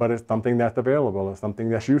technology, but it's something that's available. It's something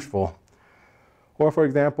that's useful. Or for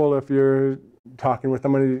example, if you're talking with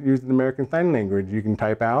somebody who uses American Sign Language, you can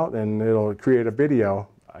type out and it'll create a video.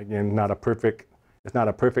 Again, it's not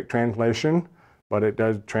a perfect translation, but it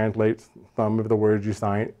does translate some of the words you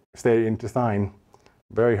say into sign.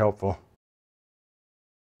 Very helpful.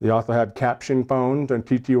 You also have caption phones and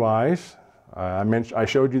TTYs. I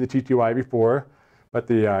showed you the TTY before, but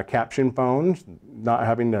the caption phones, not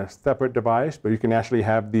having a separate device, but you can actually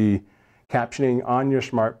have the captioning on your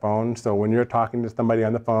smartphone. So when you're talking to somebody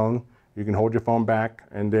on the phone, you can hold your phone back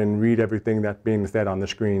and then read everything that's being said on the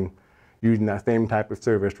screen using that same type of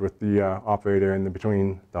service with the operator in the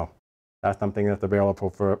between. So that's something that's available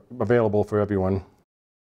for everyone.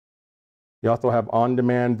 You also have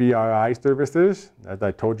on-demand VRI services, as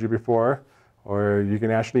I told you before, or you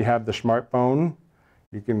can actually have the smartphone,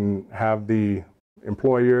 you can have the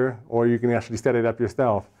employer, or you can actually set it up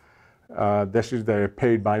yourself. This is the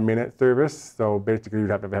paid by minute service, so basically you'd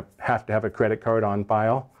have to have a credit card on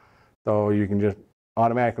file. So you can just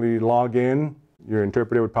automatically log in, your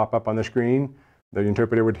interpreter would pop up on the screen, the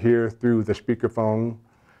interpreter would hear through the speakerphone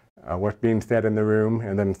what's being said in the room,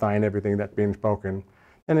 and then sign everything that's being spoken.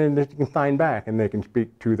 And then you can sign back and they can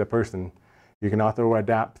speak to the person. You can also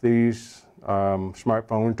adapt these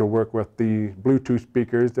smartphones to work with the Bluetooth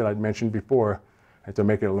speakers that I'd mentioned before, and to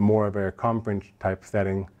make it a little more of a conference type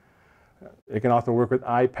setting. It can also work with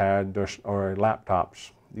iPads or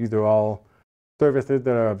laptops. These are all services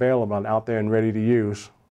that are available and out there and ready to use.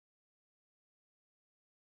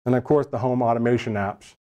 And of course, the home automation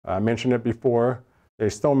apps. I mentioned it before.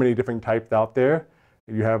 There's so many different types out there.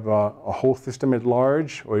 You have a whole system at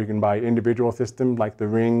large, or you can buy individual systems like the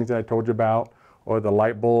rings that I told you about, or the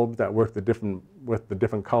light bulbs that work with the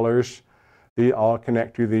different colors. They all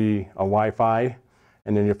connect to the Wi-Fi,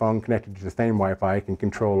 and then your phone connected to the same Wi-Fi can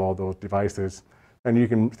control all those devices. And you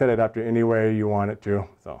can set it up to any way you want it to.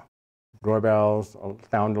 So doorbells,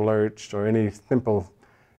 sound alerts, or any simple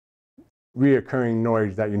reoccurring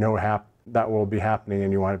noise that you know that will be happening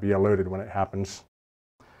and you want to be alerted when it happens.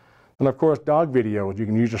 And of course, dog videos. You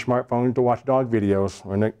can use your smartphone to watch dog videos,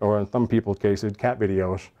 or in some people's cases, cat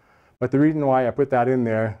videos. But the reason why I put that in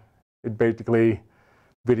there is basically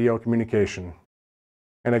video communication.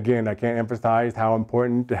 And again, I can't emphasize how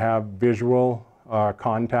important to have visual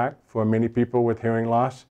contact for many people with hearing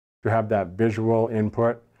loss, to have that visual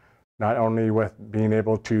input, not only with being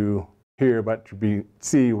able to hear, but to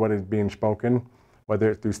see what is being spoken, whether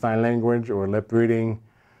it's through sign language or lip reading,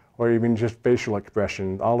 or even just facial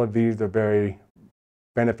expressions. All of these are very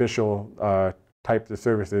beneficial types of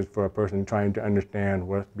services for a person trying to understand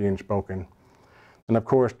what's being spoken. And of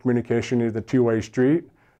course, communication is a two-way street.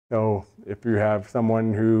 So if you have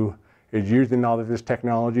someone who is using all of this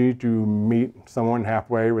technology to meet someone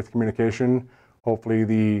halfway with communication, hopefully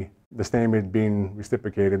the same is being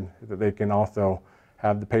reciprocated, that they can also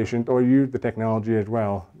have the patient or use the technology as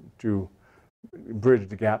well to bridge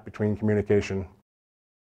the gap between communication.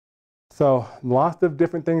 So lots of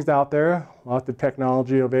different things out there, lots of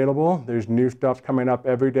technology available. There's new stuff coming up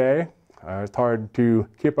every day. It's hard to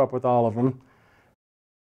keep up with all of them,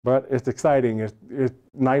 but it's exciting. It's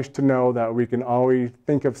nice to know that we can always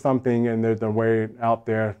think of something and there's a way out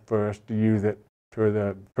there for us to use it for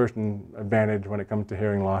the person's advantage when it comes to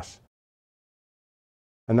hearing loss.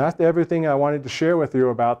 And that's everything I wanted to share with you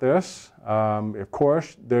about this. Of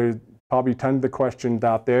course, there's probably tons of questions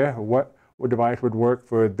out there. What device would work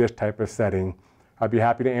for this type of setting? I'd be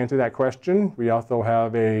happy to answer that question. We also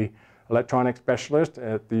have an electronic specialist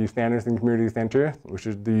at the Standards and Community Center, which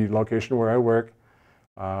is the location where I work.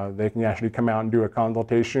 They can actually come out and do a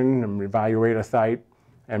consultation and evaluate a site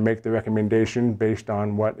and make the recommendation based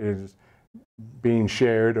on what is being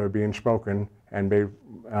shared or being spoken, and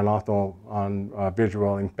also on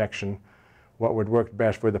visual inspection, what would work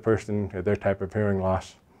best for the person at their type of hearing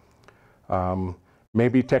loss.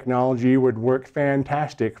 Maybe technology would work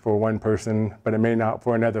fantastic for one person, but it may not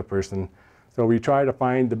for another person. So we try to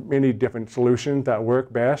find the many different solutions that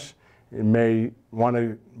work best. It may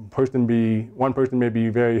one person may be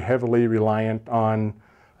very heavily reliant on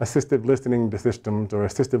assistive listening systems or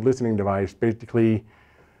assistive listening device, basically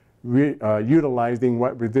utilizing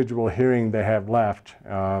what residual hearing they have left.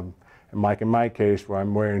 And like in my case, where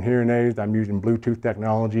I'm wearing hearing aids, I'm using Bluetooth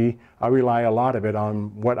technology. I rely a lot of it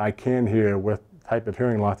on what I can hear with type of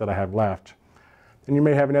hearing loss that I have left. And you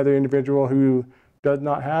may have another individual who does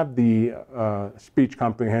not have the speech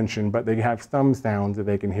comprehension, but they have some sounds that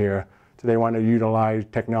they can hear. So they want to utilize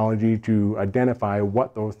technology to identify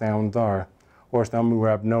what those sounds are, or some who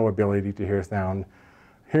have no ability to hear sound.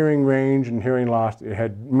 Hearing range and hearing loss, it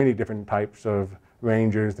had many different types of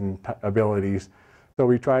ranges and abilities. So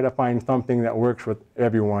we try to find something that works with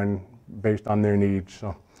everyone based on their needs.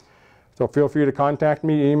 So feel free to contact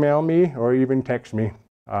me, email me, or even text me.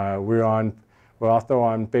 We're also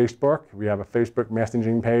on Facebook. We have a Facebook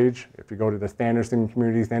messaging page. If you go to the Standards and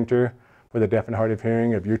Community Center for the Deaf and Hard of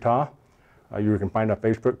Hearing of Utah, you can find our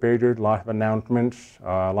Facebook pages, lots of announcements,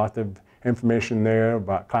 lots of information there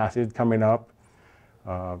about classes coming up,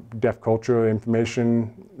 deaf culture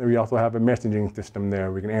information. We also have a messaging system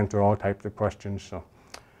there. We can answer all types of questions. So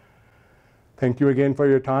thank you again for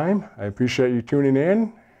your time. I appreciate you tuning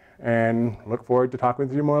in and look forward to talking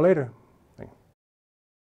with you more later.